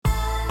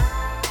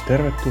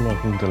Tervetuloa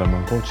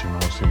kuuntelemaan Coaching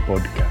Housen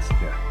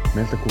podcastia.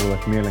 Meiltä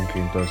kuulet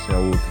mielenkiintoisia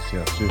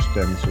uutisia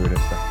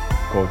systeemisyydestä,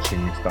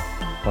 coachingista,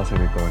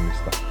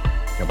 fasilitoinnista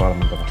ja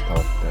valmentavasta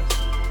otteesta.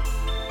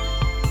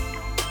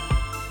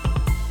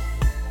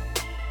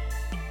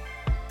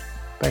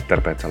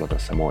 Peter Petsalo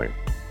tässä moi.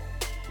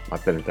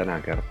 Ajattelin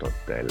tänään kertoa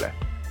teille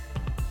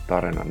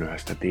tarinan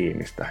yhdestä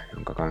tiimistä,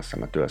 jonka kanssa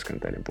mä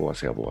työskentelin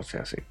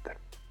vuosia sitten.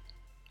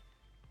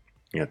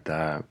 Ja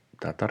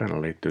tämä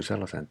tarina liittyy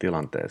sellaiseen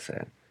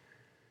tilanteeseen,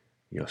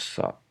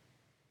 jossa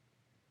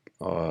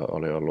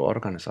oli ollut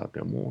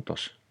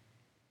organisaatiomuutos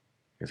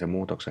ja sen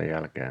muutoksen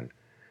jälkeen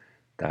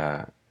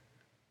tämä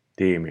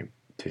tiimi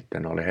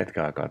sitten oli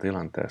hetken aikaa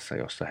tilanteessa,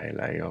 jossa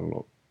heillä ei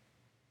ollut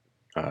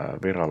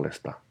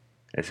virallista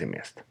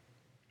esimiestä,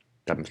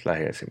 tämmöistä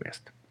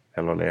lähiesimiestä.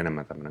 Heillä oli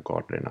enemmän tämmöinen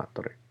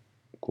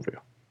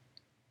koordinaattorikuvio,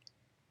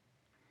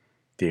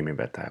 tiimin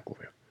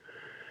vetäjäkuvio.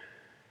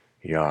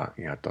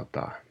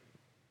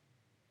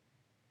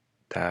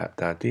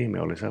 Tämä tiimi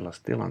oli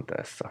sellaisessa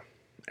tilanteessa,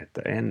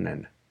 että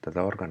ennen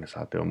tätä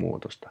organisaation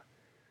muutosta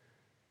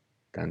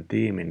tämän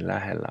tiimin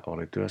lähellä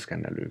oli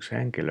työskennellyt yksi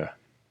henkilö,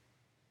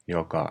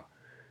 joka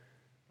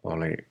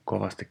oli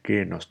kovasti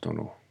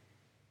kiinnostunut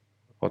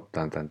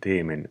ottaa tämän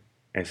tiimin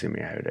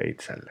esimieheyden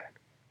itselleen.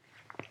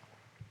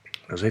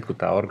 No sitten kun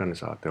tämä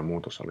organisaation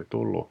muutos oli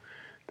tullut,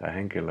 tämä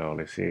henkilö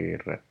oli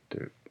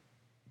siirretty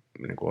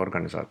niin kuin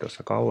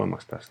organisaatiossa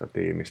kauemmaksi tästä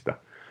tiimistä,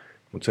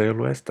 mutta se ei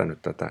ollut estänyt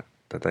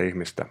tätä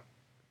ihmistä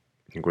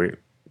niin kuin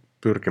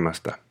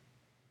pyrkimästä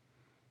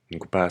niin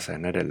kuin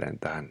pääseen edelleen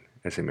tähän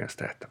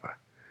esimiestehtävään.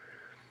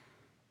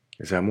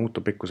 Ja se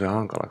muuttui pikkusen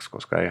hankalaksi,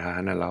 koska eihän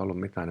hänellä ollut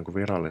mitään niin kuin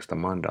virallista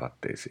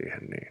mandaattia siihen.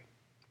 Niin.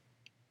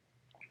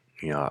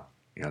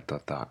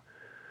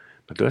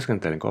 Mä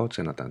työskentelin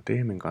coachina tämän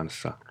tiimin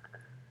kanssa.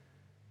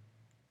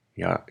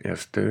 Ja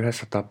sitten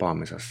yhdessä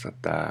tapaamisessa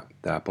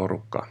tämä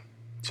porukka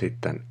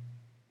sitten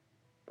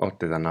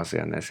otti tämän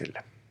asian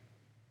esille.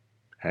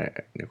 He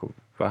niin kuin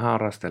vähän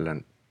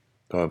arastellen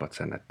toivat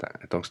sen, että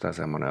onko tämä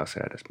semmoinen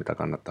asia edes, mitä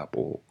kannattaa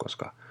puhua,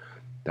 koska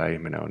tämä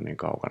ihminen on niin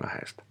kaukana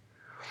heistä.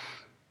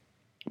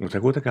 Mutta se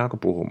kuitenkin alkoi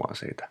puhumaan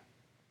siitä.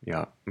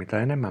 Ja mitä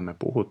enemmän me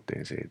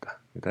puhuttiin siitä,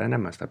 mitä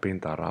enemmän sitä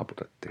pintaa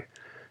raaputettiin,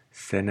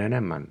 sen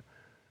enemmän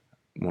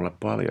mulle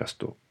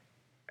paljastui,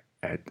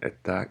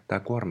 että tämä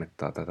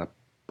kuormittaa tätä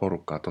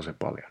porukkaa tosi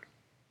paljon.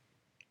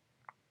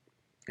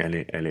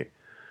 Eli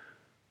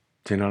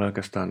siinä oli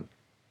oikeastaan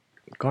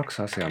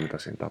kaksi asiaa, mitä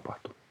siinä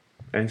tapahtui.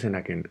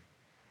 Ensinnäkin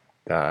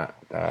tämä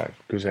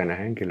kyseinen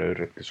henkilö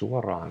yritti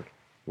suoraan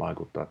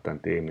vaikuttaa tämän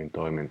tiimin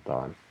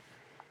toimintaan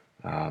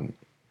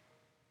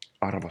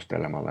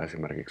arvostelemalla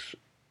esimerkiksi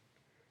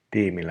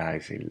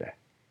tiimiläisille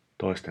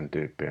toisten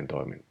tyyppien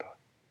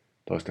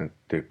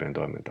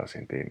toimintaa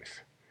siinä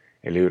tiimissä.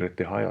 Eli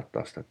yritti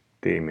hajottaa sitä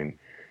tiimin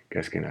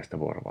keskinäistä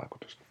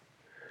vuorovaikutusta.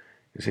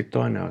 Ja sitten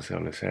toinen asia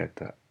oli se,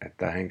 että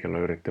tämä henkilö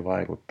yritti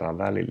vaikuttaa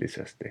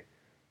välillisesti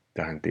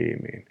tähän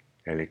tiimiin.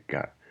 Eli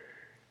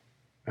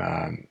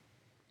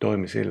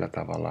toimi sillä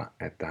tavalla,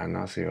 että hän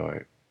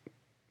asioi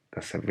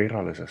tässä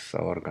virallisessa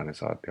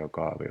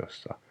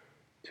organisaatiokaaviossa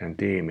sen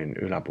tiimin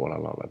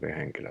yläpuolella olevien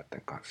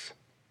henkilöiden kanssa.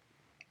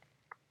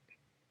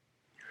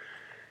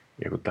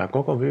 Ja kun tämä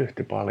koko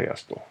vyyhti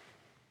paljastui,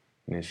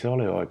 niin se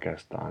oli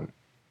oikeastaan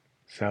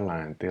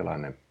sellainen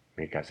tilanne,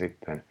 mikä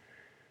sitten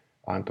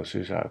antoi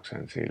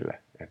sysäyksen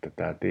sille, että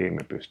tämä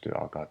tiimi pystyy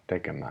alkaa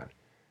tekemään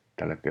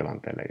tälle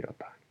tilanteelle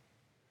jotain.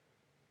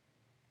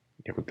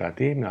 Ja kun tämä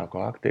tiimi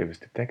alkoi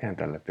aktiivisesti tekemään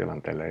tälle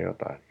tilanteelle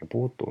jotain ja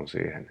puuttuu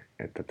siihen,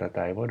 että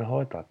tätä ei voida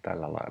hoitaa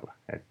tällä lailla,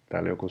 että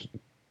täällä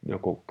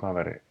joku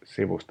kaveri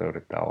sivusta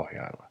yrittää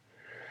ohjailla,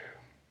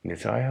 niin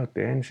se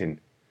aiheutti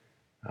ensin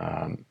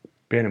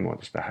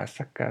pienimuotoista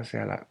hässäkkää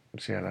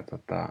siellä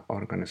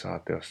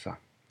organisaatiossa,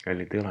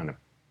 eli tilanne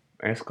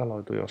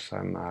eskaloitui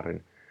jossain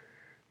määrin,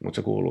 mutta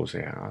se kuuluu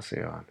siihen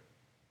asiaan,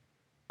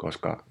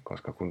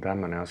 koska kun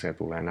tämmöinen asia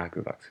tulee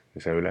näkyväksi,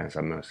 niin se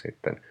yleensä myös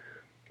sitten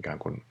ikään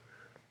kuin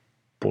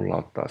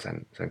pullauttaa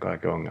sen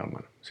kaiken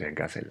ongelman siihen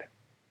käsille.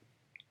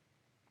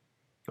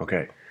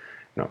 Okei,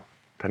 no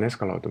tämän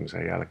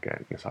eskaloitumisen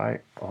jälkeen ne sai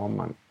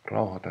homman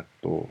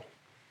rauhoitettua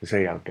ja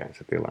sen jälkeen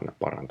se tilanne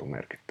parantui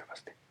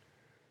merkittävästi.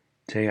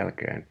 Sen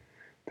jälkeen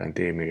tämän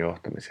tiimin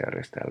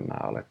johtamisjärjestelmää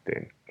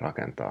alettiin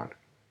rakentaa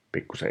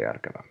pikkusen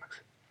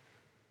järkevämmäksi.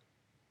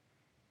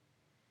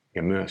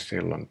 Ja myös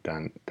silloin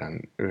tämän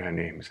yhden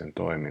ihmisen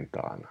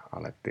toimintaan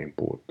alettiin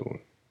puuttua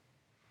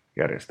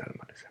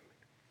järjestelmällisemmin.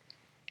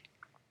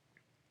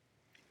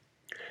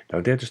 Tämä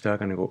on tietysti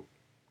aika niin kuin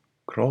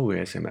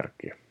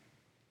Crowe-esimerkki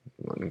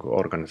niin kuin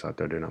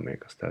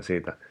organisaatiodynamiikasta ja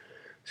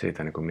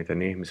siitä niin kuin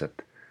miten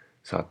ihmiset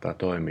saattaa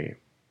toimia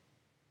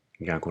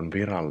ikään kuin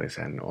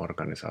virallisen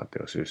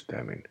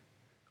organisaatiosysteemin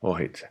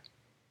ohitse.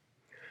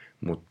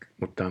 Mutta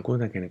tämä on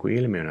kuitenkin niin kuin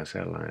ilmiönä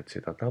sellainen, että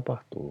sitä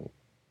tapahtuu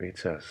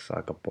itse asiassa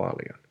aika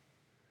paljon.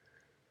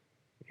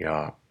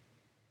 Ja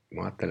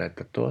mä ajattelen,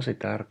 että tosi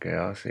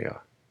tärkeä asia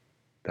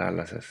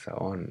tällaisessa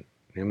on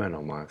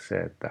nimenomaan se,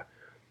 että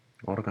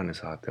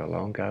organisaatiolla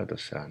on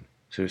käytössään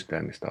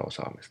systeemistä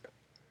osaamista.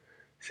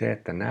 Se,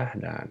 että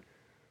nähdään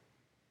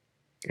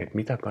että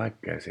mitä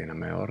kaikkea siinä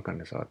meidän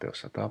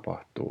organisaatiossa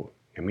tapahtuu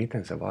ja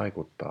miten se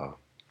vaikuttaa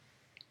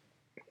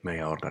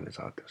meidän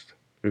organisaatiossa,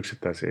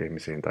 yksittäisiin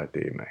ihmisiin tai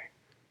tiimeihin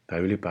tai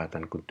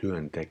ylipäätään niin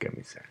työn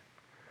tekemiseen.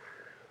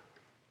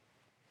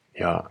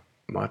 Ja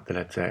mä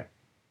ajattelen, että se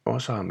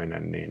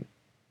osaaminen, niin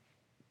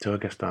se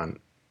oikeastaan,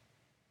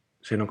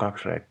 siinä on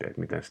 2 reittiä,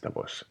 että miten sitä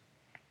voisi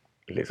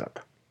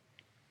lisätä.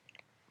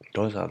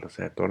 Toisaalta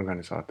se, että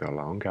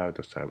organisaatiolla on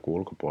käytössä joku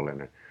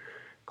ulkopuolinen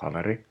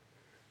kaveri,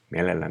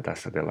 mielellään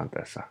tässä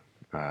tilanteessa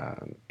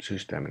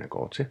systeeminen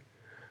coachi,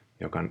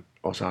 joka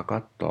osaa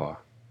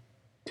katsoa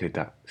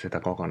sitä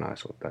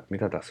kokonaisuutta, että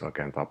mitä tässä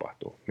oikein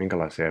tapahtuu,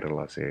 minkälaisia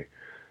erilaisia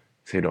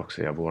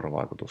sidoksia ja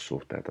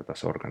vuorovaikutussuhteita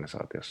tässä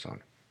organisaatiossa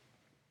on.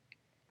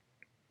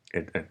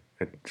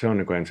 Se on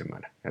niin kuin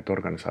ensimmäinen, että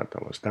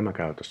organisaatiolla olisi tämä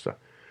käytössä.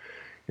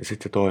 Ja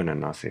sitten se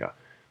toinen asia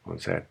on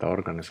se, että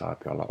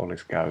organisaatiolla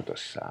olisi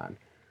käytössään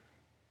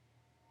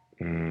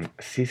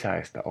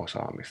sisäistä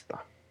osaamista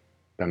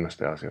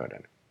tämmöisten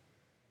asioiden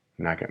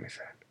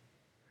näkemiseen.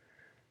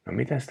 No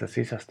miten sitä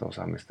sisäistä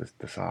osaamista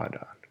sitten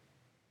saadaan?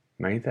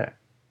 Mä itse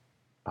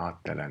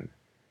ajattelen,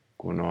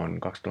 kun olen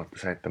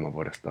 2007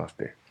 vuodesta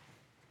asti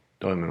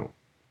toiminut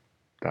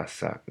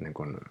tässä niin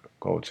kuin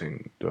coaching,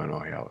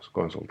 työnohjaus,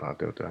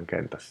 konsultaatiotyön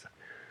kentässä,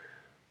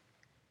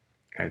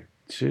 että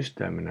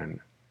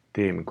systeeminen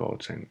team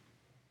coaching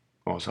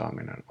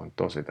osaaminen on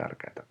tosi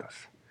tärkeää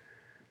tässä.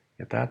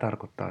 Ja tämä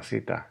tarkoittaa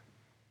sitä,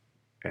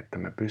 että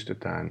me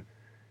pystytään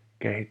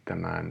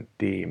kehittämään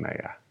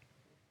tiimejä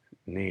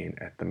niin,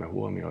 että me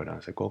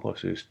huomioidaan se koko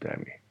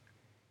systeemi,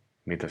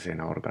 mitä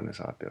siinä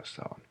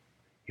organisaatiossa on,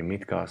 ja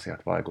mitkä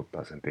asiat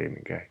vaikuttaa sen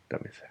tiimin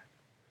kehittämiseen.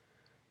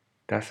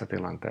 Tässä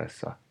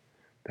tilanteessa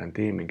tämän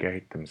tiimin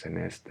kehittämisen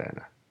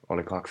esteenä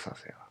oli 2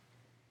 asiaa.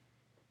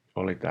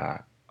 Oli tämä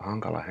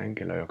hankala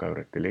henkilö, joka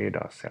yritti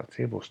liidaa sieltä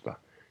sivusta,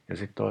 ja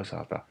sitten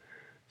toisaalta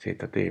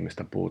siitä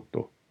tiimistä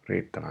puuttui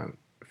riittävän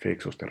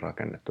fiksusti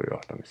rakennettu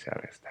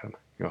johtamisjärjestelmä,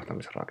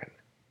 johtamisrakenne.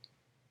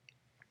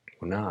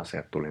 Kun nämä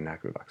asiat tuli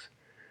näkyväksi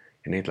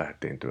ja niitä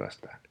lähdettiin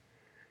työstämään,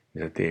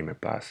 niin se tiimi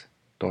pääsi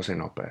tosi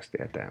nopeasti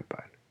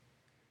eteenpäin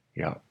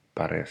ja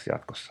pärjäsi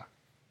jatkossa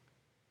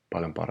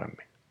paljon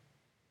paremmin.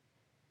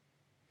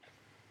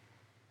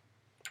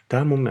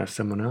 Tämä on mun mielestä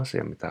semmoinen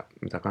asia,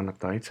 mitä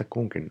kannattaa itse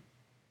kunkin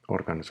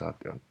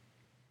organisaation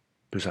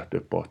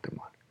pysähtyä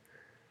pohtimaan.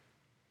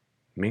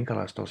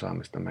 Minkälaista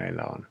osaamista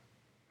meillä on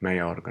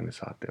meidän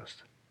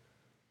organisaatiossa,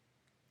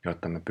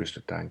 jotta me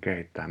pystytään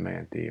kehittämään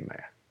meidän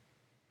tiimejä.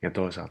 Ja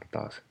toisaalta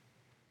taas,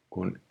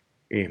 kun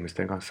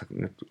ihmisten kanssa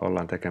nyt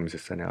ollaan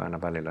tekemisissä, niin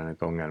aina välillä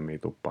niitä ongelmia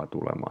tuppaa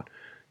tulemaan,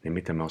 niin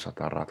miten me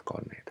osataan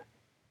ratkoa niitä?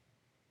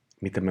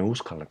 Miten me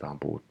uskalletaan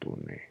puuttua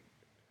niihin?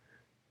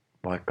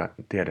 Vaikka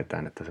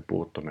tiedetään, että se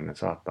puuttuminen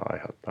saattaa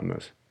aiheuttaa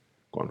myös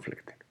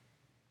konfliktin.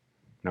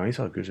 Ne on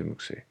isoja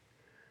kysymyksiä,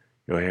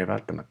 joihin ei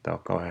välttämättä ole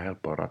kauhean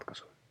helppoa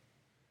ratkaisua.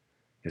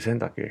 Ja sen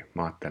takia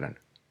mä ajattelen,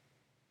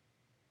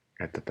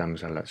 että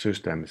tämmöisellä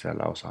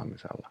systeemisellä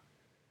osaamisella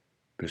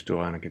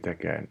pystyy ainakin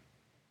tekemään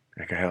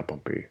ehkä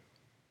helpompia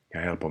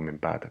ja helpommin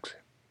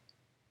päätöksiä.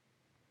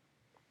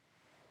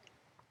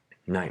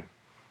 Näin.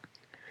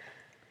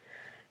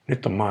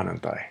 Nyt on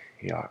maanantai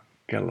ja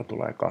kello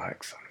tulee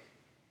 8.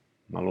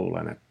 Mä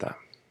luulen, että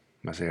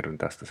mä siirryn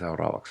tästä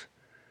seuraavaksi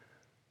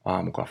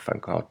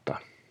aamukaffen kautta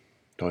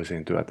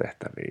toisiin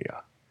työtehtäviin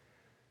ja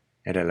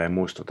edelleen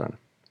muistutan,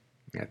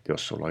 että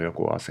jos sulla on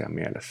joku asia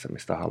mielessä,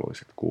 mistä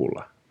haluaisit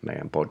kuulla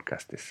meidän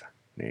podcastissa,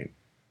 niin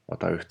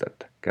ota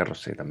yhteyttä, kerro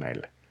siitä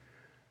meille.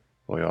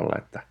 Voi olla,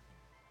 että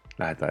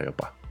lähdetään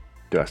jopa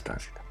työstämään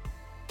sitä.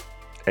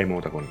 Ei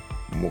muuta kuin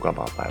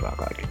mukavaa päivää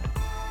kaikille.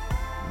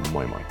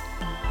 Moi moi!